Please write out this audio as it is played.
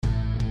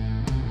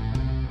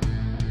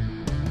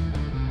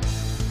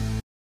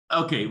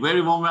Okay,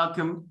 very warm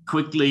welcome.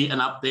 Quickly, an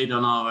update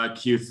on our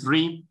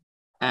Q3,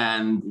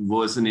 and it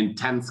was an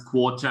intense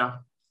quarter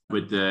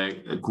with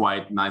a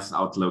quite nice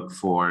outlook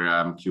for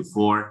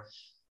Q4,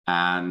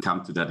 and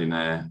come to that in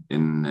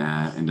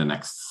the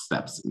next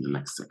steps, in the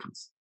next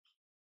seconds.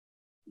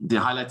 The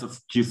highlights of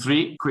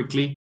Q3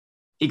 quickly.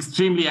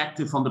 Extremely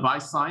active on the buy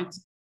side.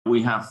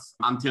 We have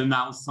until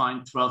now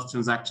signed 12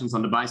 transactions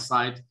on the buy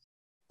side.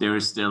 There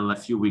is still a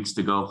few weeks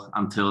to go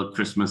until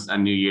Christmas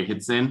and New Year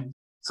hits in.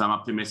 So I'm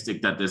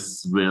optimistic that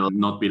this will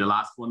not be the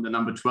last one, the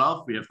number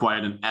 12. We have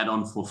acquired an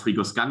add-on for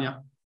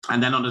Frigoscandia.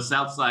 And then on the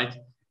sell side,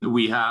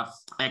 we have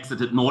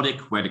exited Nordic,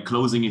 where the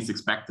closing is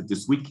expected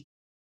this week.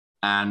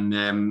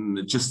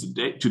 And just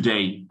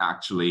today,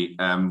 actually,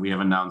 we have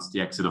announced the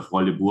exit of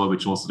Royal de Boer,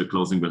 which also the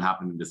closing will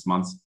happen in this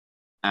month.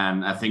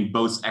 And I think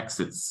both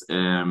exits,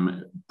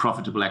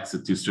 profitable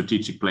exit to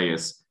strategic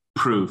players,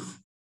 prove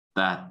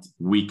that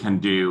we can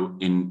do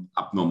in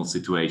abnormal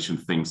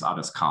situations things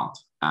others can't.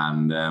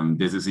 And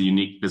this is a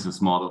unique business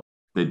model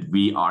that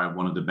we are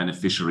one of the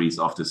beneficiaries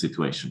of the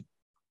situation.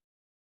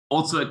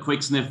 Also, a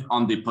quick sniff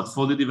on the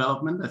portfolio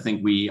development. I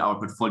think our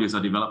portfolios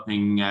are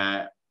developing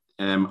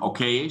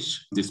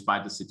okay-ish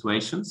despite the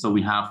situation. So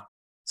we have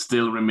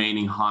still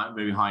remaining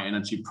very high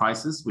energy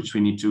prices, which we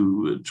need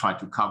to try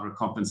to cover,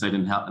 compensate,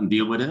 and help and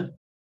deal with it.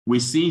 We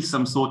see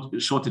some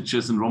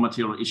shortages and raw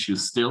material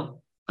issues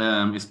still,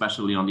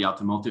 especially on the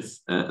automotive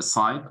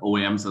side.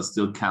 OEMs are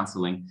still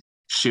canceling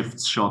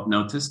shifts short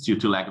notice due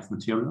to lack of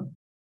material.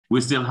 We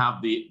still have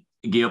the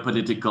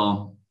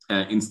geopolitical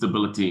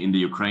instability in the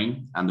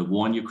Ukraine and the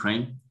war in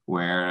Ukraine,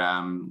 where,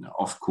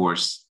 of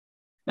course,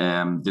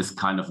 this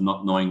kind of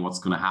not knowing what's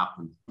going to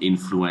happen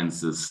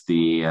influences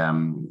the,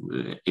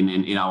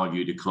 in our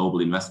view, the global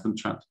investment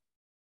trend.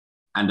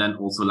 And then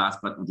also, last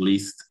but not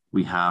least,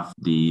 we have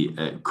the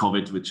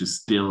COVID, which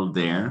is still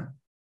there,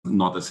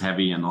 not as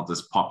heavy and not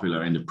as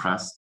popular in the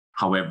press.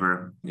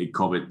 However,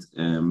 COVID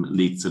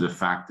leads to the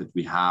fact that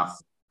we have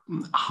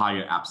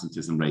higher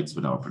absenteeism rates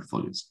with our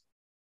portfolios.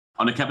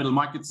 On the capital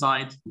market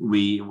side,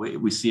 we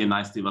see a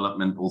nice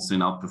development also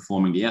in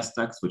outperforming the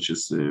SDAX,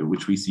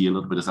 which we see a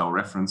little bit as our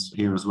reference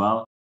here as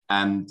well.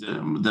 And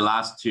the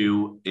last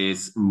two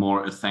is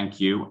more a thank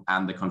you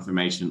and the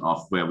confirmation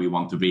of where we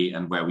want to be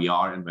and where we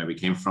are and where we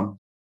came from.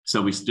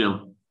 So we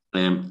still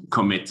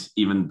commit,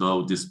 even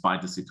though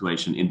despite the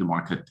situation in the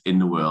market, in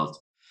the world,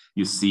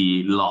 you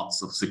see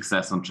lots of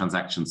success on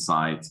transaction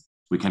side.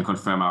 We can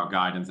confirm our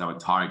guidance, our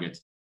target.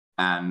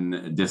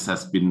 And this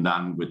has been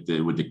done with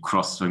the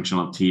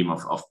cross-functional team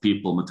of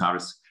people.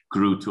 Mutares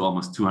grew to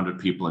almost 200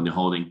 people in the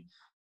holding,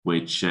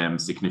 which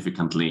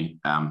significantly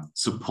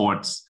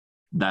supports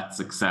that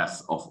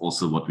success of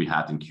also what we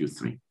had in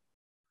Q3.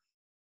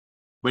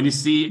 When you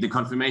see the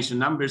confirmation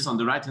numbers on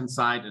the right-hand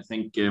side, I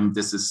think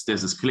this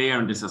is clear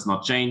and this has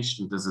not changed.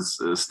 And this is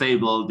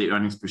stable. The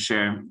earnings per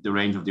share, the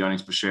range of the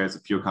earnings per share is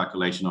a pure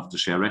calculation of the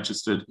share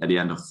registered at the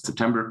end of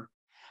September.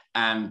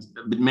 And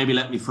maybe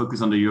let me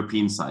focus on the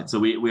European side. So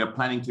we are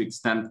planning to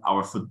extend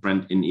our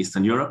footprint in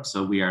Eastern Europe.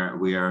 So we are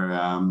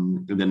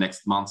in the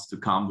next months to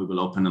come, we will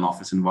open an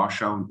office in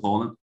Warsaw in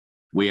Poland.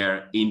 We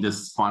are in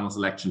this final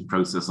selection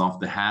process of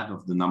the head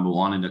of the number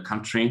one in the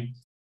country.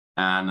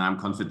 And I'm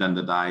confident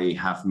that I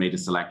have made a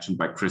selection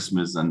by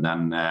Christmas. And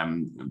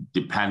then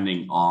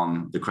depending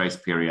on the grace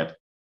period,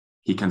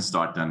 he can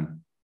start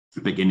then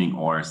beginning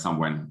or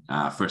somewhere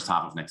first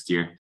half of next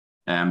year.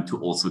 To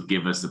also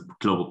give us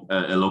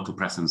a local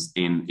presence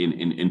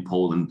in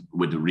Poland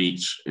with the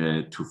reach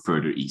to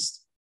further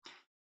east.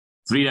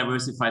 3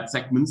 diversified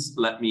segments.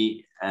 Let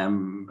me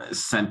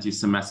send you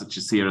some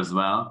messages here as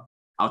well.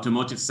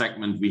 Automotive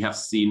segment, we have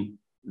seen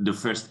the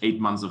first 8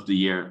 months of the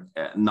year,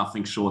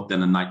 nothing short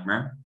than a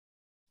nightmare.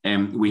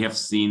 We have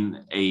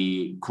seen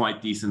a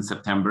quite decent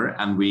September,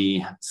 and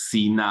we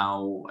see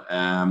now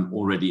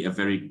already a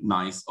very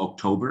nice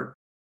October.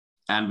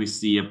 And we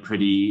see a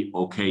pretty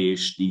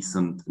okay-ish,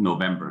 decent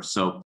November.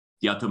 So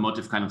the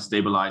automotive kind of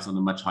stabilized on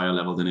a much higher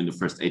level than in the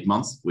first 8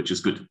 months, which is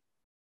good.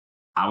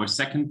 Our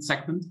second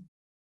segment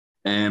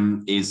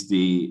is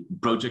the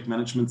project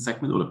management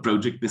segment, or the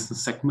project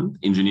business segment,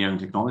 engineering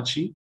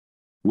technology,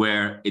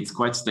 where it's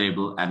quite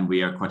stable and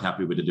we are quite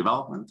happy with the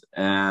development.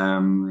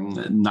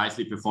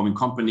 Nicely performing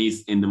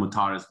companies in the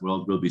Mutares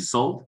world will be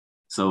sold.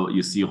 So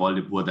you see Royal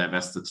de Boer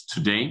divested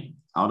today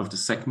out of the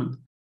segment,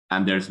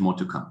 and there's more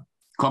to come.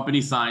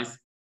 Company size,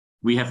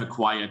 we have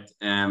acquired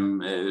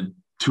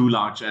 2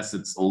 large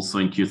assets also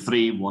in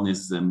Q3. One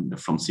is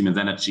from Siemens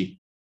Energy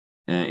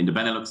in the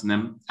Benelux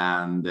NEM.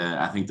 And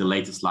I think the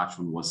latest large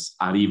one was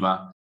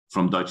Arriva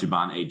from Deutsche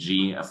Bahn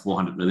AG, a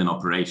 400 million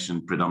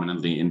operation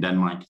predominantly in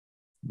Denmark,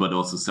 but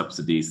also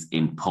subsidies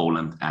in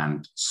Poland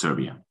and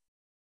Serbia.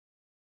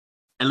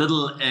 A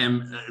little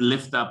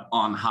lift up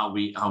on how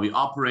we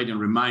operate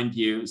and remind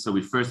you. So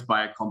we first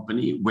buy a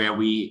company where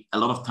we a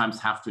lot of times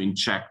have to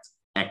inject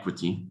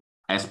equity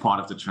as part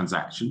of the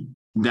transaction.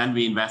 Then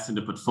we invest in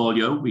the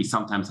portfolio. We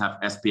sometimes have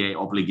SPA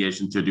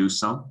obligation to do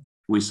so.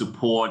 We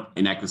support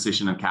in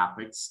acquisition and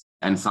capex,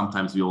 and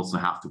sometimes we also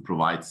have to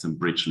provide some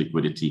bridge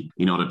liquidity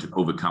in order to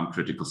overcome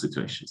critical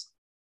situations.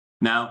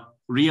 Now,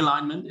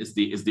 realignment is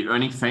the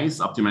earning phase.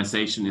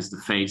 Optimization is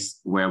the phase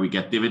where we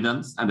get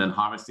dividends, and then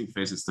harvesting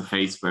phase is the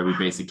phase where we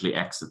basically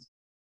exit.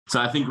 So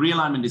I think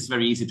realignment is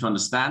very easy to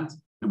understand.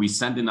 We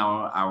send in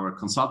our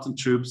consultant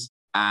troops,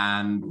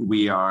 and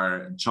we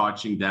are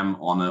charging them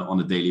on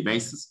a daily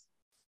basis.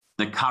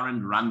 The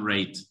current run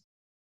rate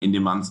in the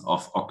month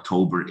of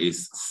October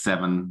is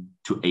 7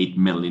 to 8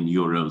 million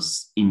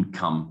euros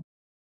income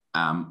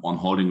on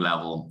holding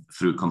level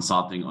through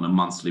consulting on a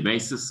monthly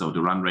basis. So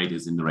the run rate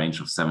is in the range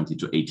of 70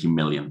 to 80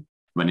 million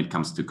when it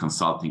comes to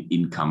consulting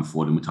income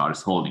for the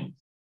Mutares holding.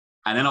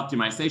 And then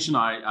optimization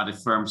are the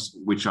firms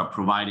which are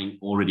providing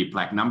already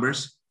black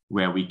numbers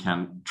where we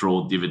can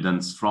draw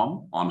dividends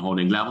from on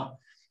holding level.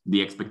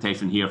 The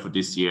expectation here for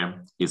this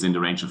year is in the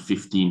range of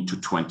 15 to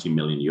 20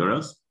 million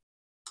euros.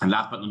 And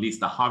last but not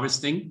least, the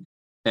harvesting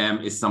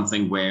is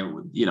something where,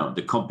 you know,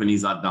 the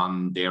companies are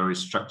done, they're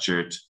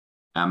restructured,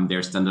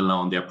 they're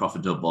standalone, they're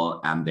profitable,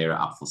 and they're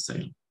up for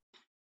sale.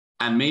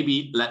 And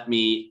maybe let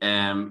me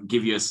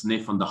give you a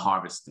sniff on the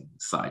harvesting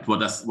side. What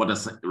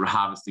does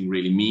harvesting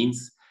really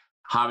means?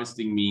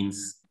 Harvesting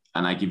means,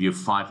 and I give you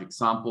 5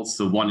 examples.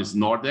 So one is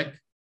Nordec.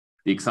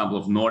 The example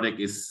of Nordec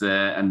is,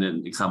 and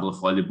the example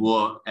of Royal de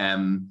Boer,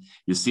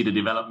 you see the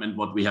development,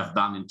 what we have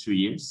done in 2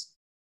 years,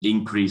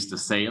 increase the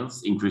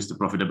sales, increase the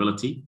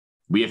profitability.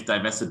 We have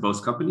divested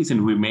both companies,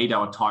 and we made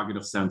our target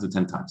of 7 to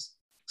 10 times.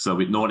 So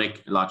with Nordec,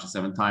 larger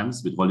 7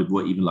 times, with Royal de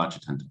Boer, even larger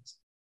 10 times.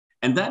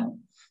 And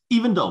then,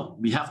 even though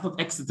we have not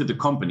exited the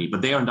company,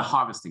 but they are in the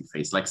harvesting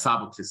phase, like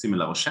Sabo, Clecim,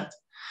 La Rochette,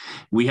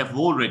 we have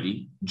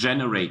already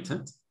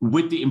generated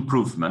with the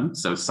improvement.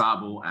 So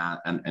Sabo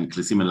and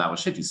Clecim and La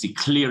Rochette, you see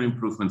clear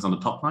improvements on the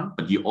top line,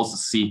 but you also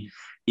see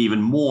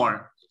even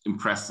more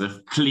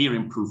impressive, clear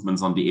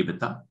improvements on the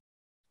EBITDA.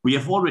 We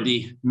have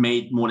already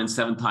made more than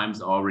 7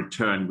 times our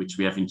return, which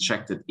we have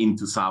injected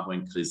into Sabo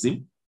and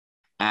Clecim.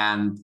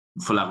 And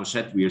for La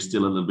Rochette, we are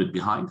still a little bit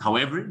behind.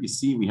 However, you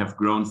see, we have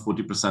grown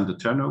 40% the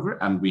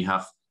turnover, and we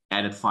have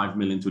added 5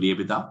 million to the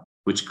EBITDA,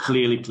 which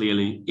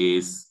clearly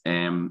is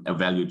a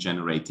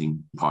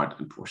value-generating part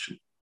and portion.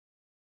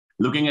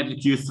 Looking at the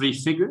Q3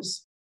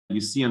 figures,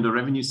 you see on the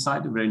revenue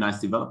side, a very nice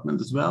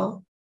development as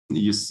well.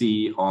 You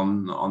see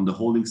on the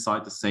holding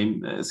side, the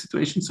same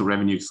situation. So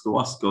revenue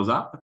goes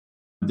up.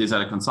 These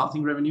are the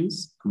consulting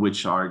revenues,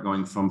 which are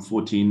going from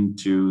 14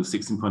 to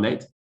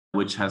 16.8,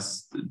 which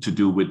has to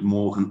do with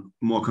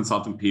more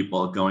consulting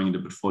people going into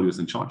portfolios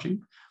and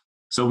charging.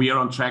 So we are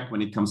on track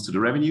when it comes to the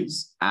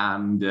revenues,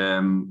 and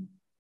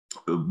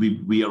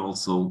we are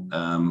also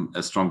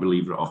a strong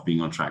believer of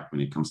being on track when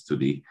it comes to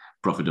the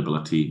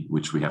profitability,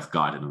 which we have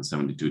guided on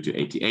 72 to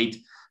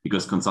 88,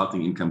 because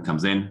consulting income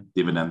comes in,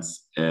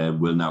 dividends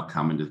will now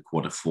come into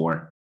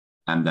Q4,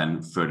 and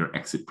then further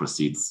exit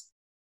proceeds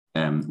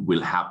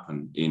will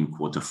happen in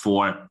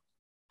Q4.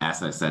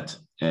 As I said,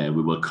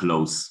 we will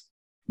close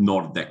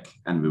Nordec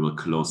and we will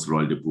close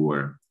Royal de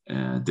Boer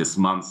this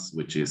month,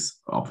 which is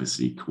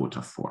obviously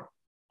Q4.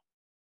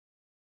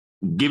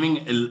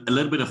 Giving a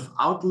little bit of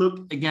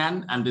outlook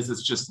again, and this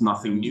is just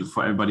nothing new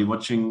for everybody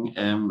watching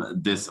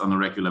this on a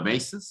regular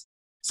basis.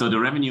 So the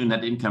revenue and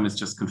net income is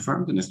just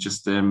confirmed, and it's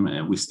just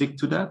we stick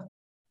to that.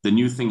 The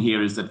new thing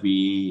here is that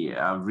we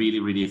are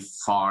really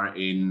far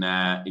in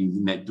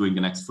doing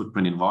the next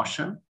footprint in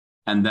Warsaw.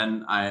 And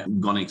then I'm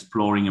going to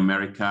exploring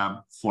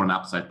America for an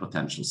upside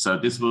potential. So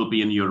this will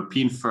be a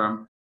European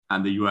firm,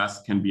 and the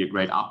US can be a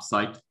great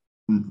upside.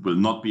 Will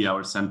not be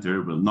our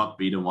center, will not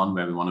be the one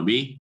where we want to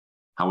be.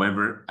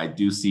 However, I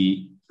do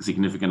see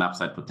significant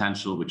upside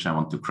potential, which I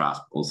want to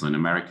grasp also in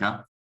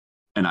America.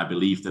 And I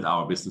believe that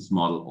our business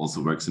model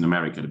also works in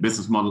America. The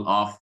business model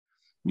of,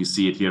 you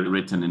see it here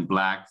written in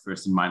black,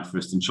 first in mind,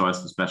 first in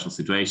choice for special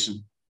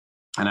situation.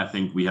 And I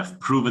think we have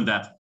proven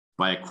that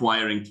by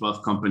acquiring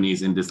 12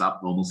 companies in this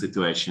abnormal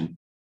situation,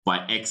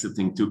 by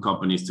exiting 2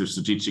 companies to a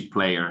strategic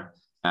player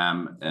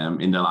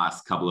in the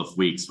last couple of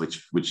weeks,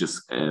 which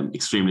is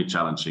extremely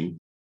challenging.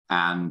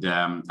 And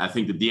I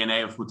think the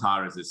DNA of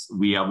Mutares is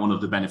we are one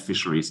of the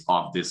beneficiaries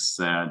of this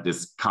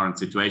current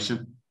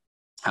situation.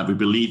 And we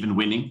believe in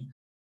winning,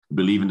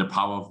 believe in the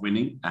power of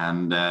winning.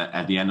 And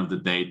at the end of the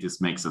day, this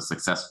makes us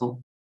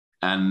successful.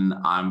 And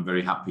I'm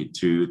very happy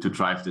to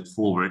drive that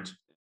forward.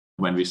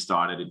 When we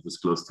started, it was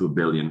close to 1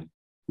 billion.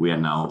 We are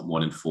now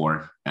more than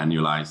 4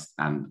 annualized,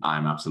 and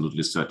I'm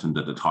absolutely certain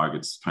that the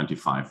targets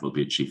 25 will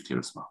be achieved here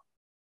as well.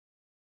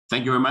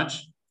 Thank you very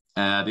much.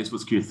 This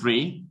was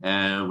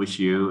Q3. Wish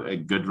you a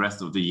good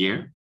rest of the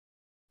year.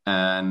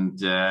 And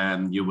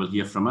you will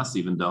hear from us,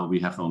 even though we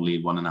have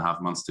only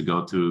 1.5 months to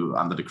go to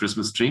under the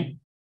Christmas tree.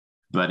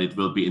 But it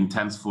will be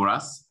intense for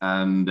us,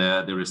 and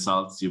the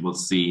results you will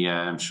see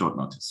short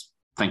notice.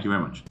 Thank you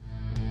very much.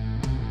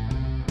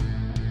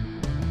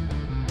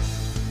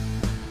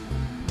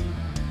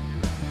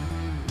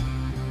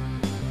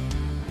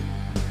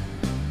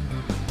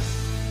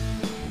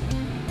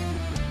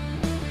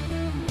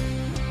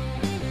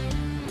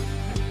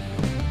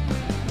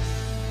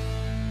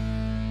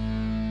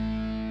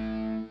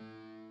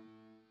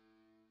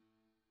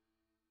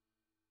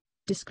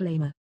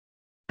 Disclaimer.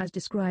 as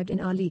described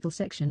in our legal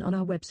section on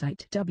our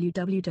website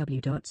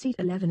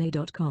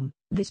www.seat11a.com.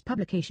 This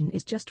publication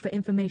is just for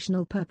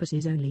informational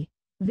purposes only.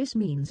 This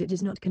means it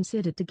is not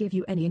considered to give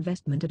you any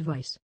investment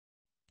advice.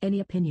 Any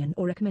opinion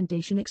or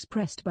recommendation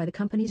expressed by the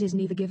companies is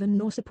neither given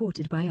nor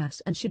supported by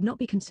us and should not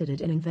be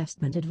considered an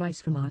investment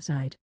advice from our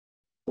side.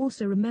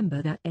 Also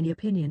remember that any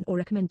opinion or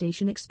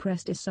recommendation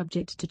expressed is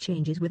subject to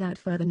changes without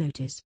further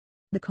notice.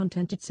 The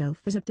content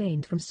itself is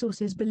obtained from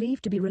sources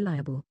believed to be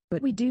reliable,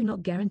 but we do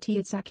not guarantee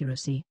its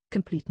accuracy,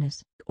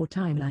 completeness, or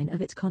timeline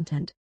of its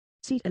content.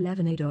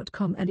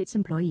 Seat11a.com and its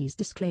employees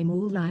disclaim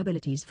all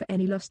liabilities for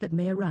any loss that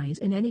may arise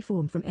in any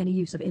form from any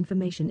use of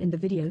information in the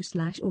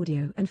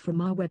video/audio and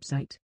from our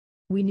website.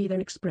 We neither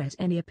express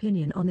any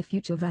opinion on the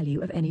future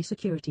value of any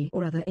security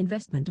or other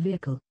investment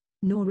vehicle,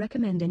 nor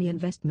recommend any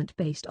investment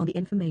based on the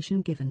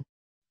information given.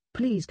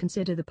 Please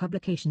consider the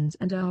publications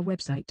and our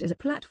website as a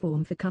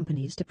platform for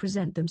companies to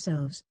present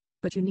themselves,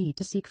 but you need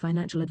to seek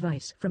financial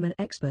advice from an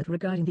expert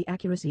regarding the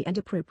accuracy and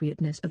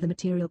appropriateness of the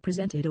material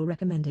presented or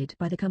recommended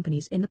by the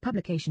companies in the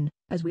publication,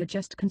 as we are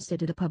just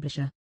considered a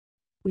publisher.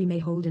 We may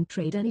hold and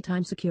trade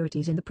anytime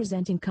securities in the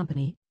presenting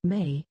company,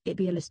 may it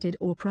be a listed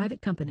or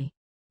private company.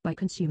 By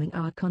consuming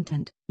our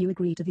content, you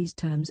agree to these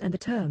terms and the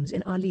terms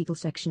in our legal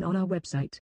section on our website.